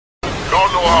Y'all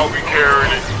know how we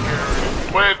carrying it.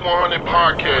 Swag 100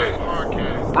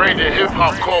 Podcast. Bringing hip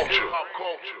hop culture.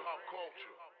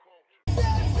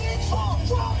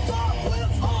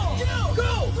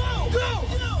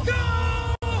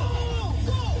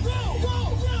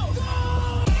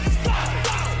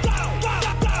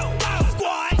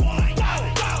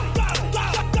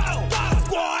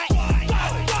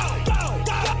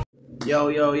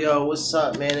 Yo, what's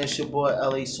up, man? It's your boy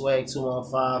LA Swag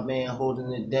 215, man,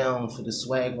 holding it down for the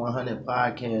Swag 100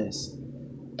 Podcast.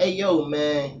 Hey, yo,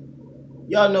 man,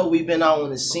 y'all know we've been out on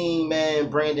the scene, man,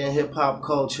 branding hip-hop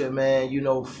culture, man, you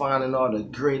know, finding all the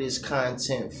greatest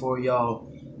content for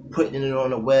y'all, putting it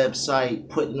on the website,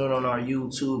 putting it on our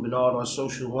YouTube and all our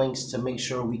social links to make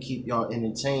sure we keep y'all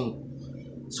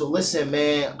entertained. So listen,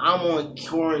 man, I'm on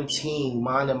quarantine,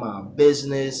 minding my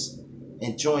business,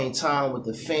 enjoying time with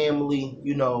the family,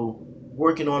 you know,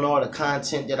 working on all the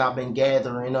content that I've been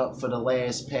gathering up for the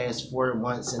past 4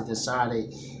 months and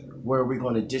decided where we're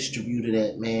going to distribute it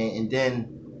at, man. And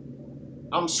then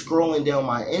I'm scrolling down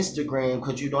my Instagram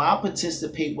because, you know, I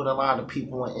participate with a lot of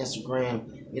people on Instagram.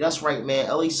 Yeah, that's right, man.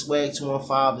 LA Swag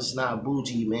 215 is not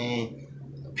bougie, man.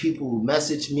 People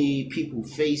message me, people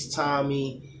FaceTime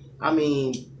me. I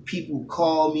mean, people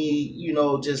call me, you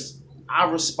know, just I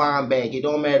respond back. It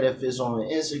don't matter if it's on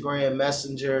Instagram,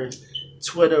 Messenger,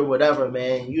 Twitter, whatever,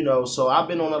 man. You know, so I've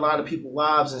been on a lot of people's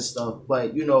lives and stuff.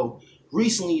 But, you know,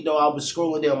 recently, though, I was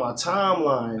scrolling down my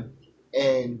timeline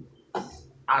and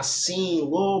I seen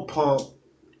Lil Pump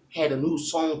had a new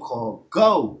song called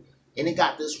Go. And it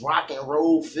got this rock and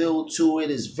roll feel to it.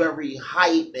 It's very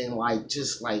hype and like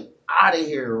just like out of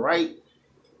here, right?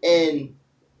 And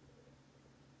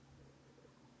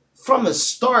from the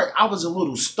start, I was a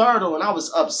little startled and I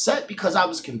was upset because I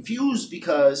was confused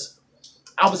because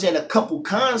I was at a couple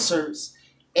concerts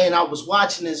and I was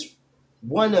watching this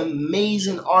one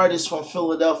amazing artist from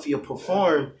Philadelphia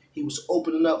perform. He was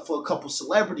opening up for a couple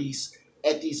celebrities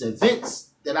at these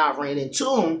events that I ran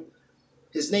into him.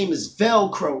 His name is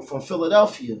Vellcrow from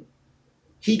Philadelphia.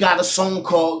 He got a song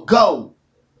called Go.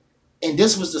 And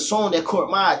this was the song that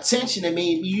caught my attention and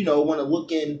made me, you know, want to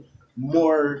look in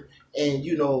more and,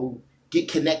 you know, get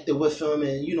connected with him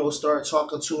and, you know, start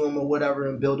talking to him or whatever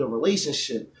and build a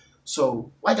relationship.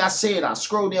 So, like I said, I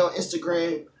scroll down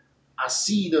Instagram, I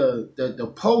see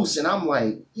the post, and I'm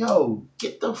like, yo,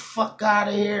 get the fuck out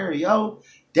of here, yo.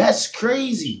 That's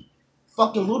crazy.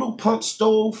 Fucking Lil Pump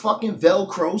stole fucking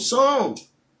Vellcrow song.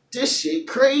 This shit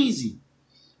crazy.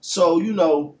 So, you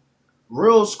know,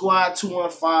 Real Squad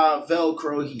 215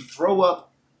 Vellcrow, he throw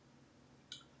up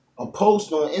a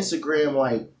post on Instagram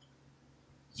like,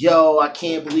 yo, I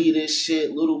can't believe this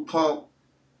shit. Lil Pump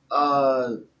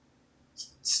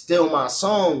steal my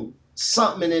song.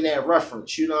 Something in that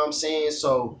reference, you know what I'm saying?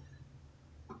 So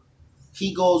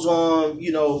he goes on,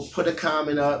 you know, put a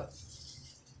comment up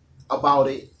about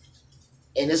it.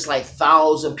 And it's like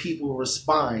 1,000 people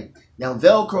respond. Now,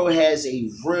 Vellcrow has a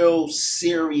real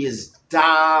serious,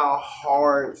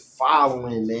 die-hard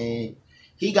following, man.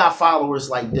 He got followers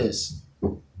like this.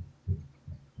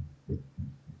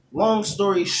 Long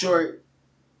story short,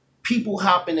 people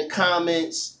hop in the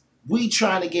comments. We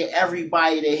trying to get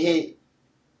everybody to hit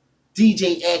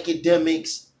DJ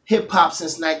Academics, hip hop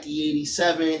since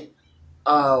 1987,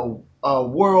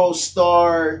 World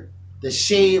Star, The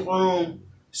Shade Room.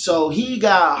 So he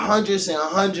got hundreds and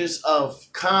hundreds of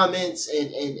comments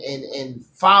and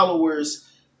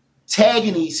followers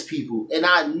tagging these people. And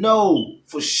I know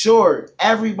for sure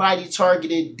everybody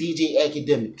targeted DJ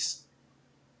Academics.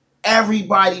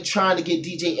 Everybody trying to get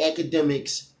DJ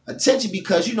Academics attention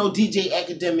because, you know, DJ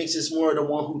Academics is more the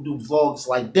one who do vlogs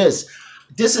like this.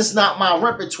 This is not my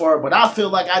repertoire, but I feel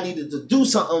like I needed to do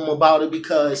something about it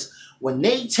because when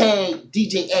they tag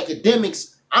DJ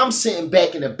Academics, I'm sitting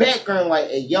back in the background like,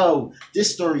 hey, yo,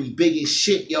 this story big as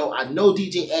shit, yo. I know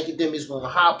DJ Academics going to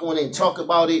hop on it and talk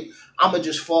about it. I'm going to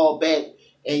just fall back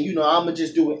and, you know, I'm going to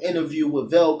just do an interview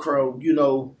with Vellcrow, you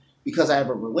know, because I have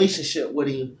a relationship with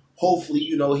him. Hopefully,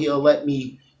 you know, he'll let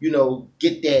me, you know,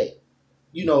 get that,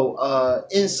 you know,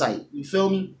 insight. You feel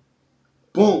me?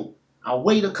 Boom. I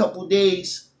wait a couple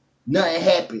days. Nothing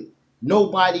happened.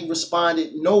 Nobody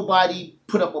responded. Nobody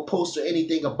put up a post or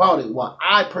anything about it. Well,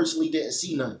 I personally didn't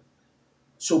see none.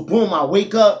 So, boom, I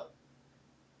wake up.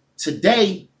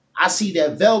 Today, I see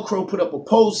that Vellcrow put up a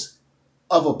post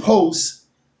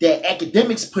that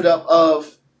Academics put up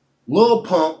of Lil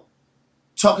Pump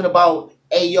talking about,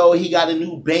 hey, yo, he got a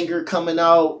new banger coming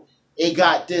out. It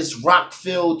got this rock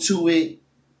feel to it.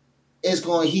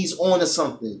 He's on to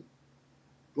something.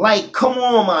 Like, come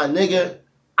on, my nigga.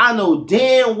 I know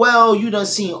damn well you done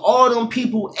seen all them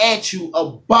people at you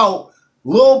about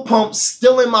Lil Pump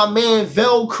stealing my man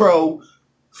Vellcrow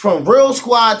from Real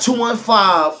Squad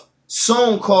 215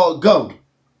 song called Go.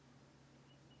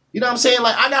 You know what I'm saying?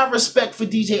 Like, I got respect for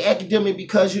DJ Academic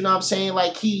because, you know what I'm saying,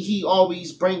 like, he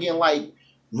always bringing, like,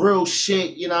 real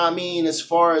shit, you know what I mean, as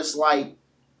far as, like,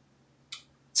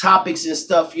 topics and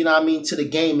stuff, you know what I mean, to the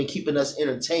game and keeping us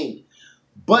entertained.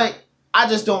 But I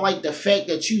just don't like the fact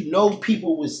that, you know,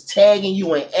 people was tagging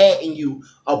you and adding you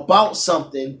about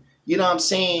something, you know what I'm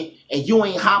saying, and you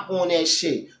ain't hop on that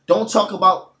shit. Don't talk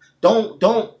about, don't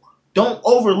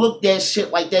overlook that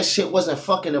shit like that shit wasn't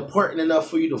fucking important enough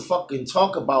for you to fucking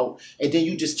talk about, and then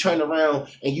you just turn around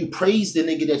and you praise the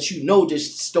nigga that you know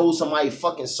just stole somebody's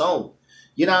fucking song.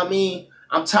 You know what I mean?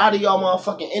 I'm tired of y'all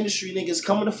motherfucking industry niggas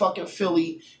coming to fucking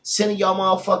Philly, sending y'all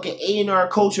motherfucking A&R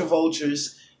culture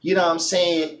vultures, you know what I'm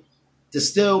saying, to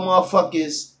steal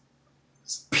motherfuckers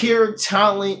pure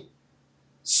talent,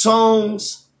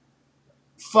 songs,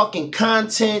 fucking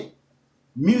content,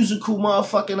 musical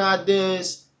motherfucking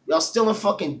ideas. Y'all stealing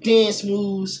fucking dance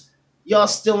moves. Y'all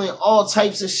stealing all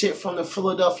types of shit from the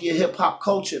Philadelphia hip-hop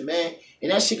culture, man.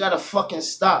 And that shit gotta fucking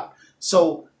stop.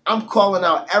 So I'm calling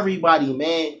out everybody,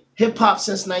 man. Hip-hop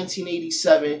since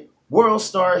 1987. World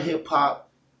Star Hip-Hop.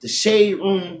 The Shade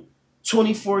Room.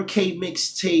 24K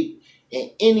mixtape.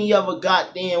 And any other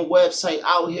goddamn website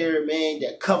out here, man,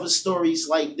 that covers stories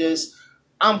like this.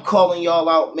 I'm calling y'all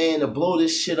out, man, to blow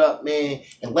this shit up, man,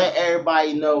 and let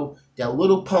everybody know that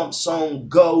Lil Pump song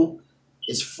Go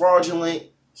is fraudulent.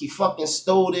 He fucking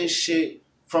stole this shit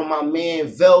from my man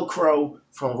Vellcrow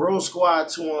from Real Squad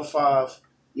 215.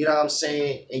 You know what I'm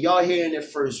saying? And y'all hearing it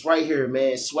first right here,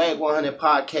 man. Swag 100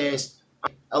 Podcast.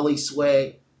 LA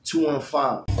Swag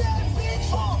 215.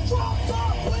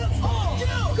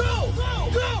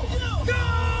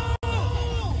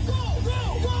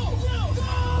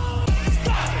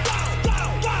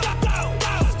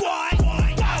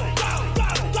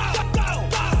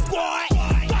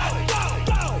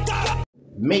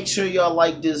 Make sure y'all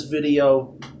like this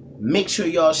video. Make sure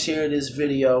y'all share this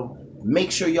video.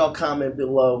 Make sure y'all comment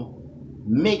below.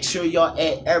 Make sure y'all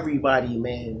add everybody,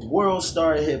 man. World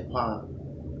Star Hip Hop,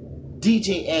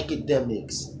 DJ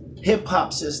Academics, Hip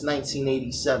Hop since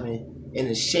 1987, in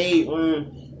the Shade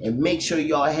Room. And make sure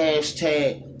y'all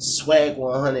hashtag Swag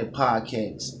 100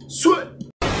 Podcast. Sweat.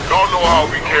 Y'all know how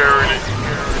we carrying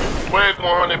it. Swag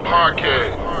 100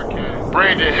 Podcast.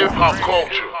 Bring the hip hop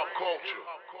culture.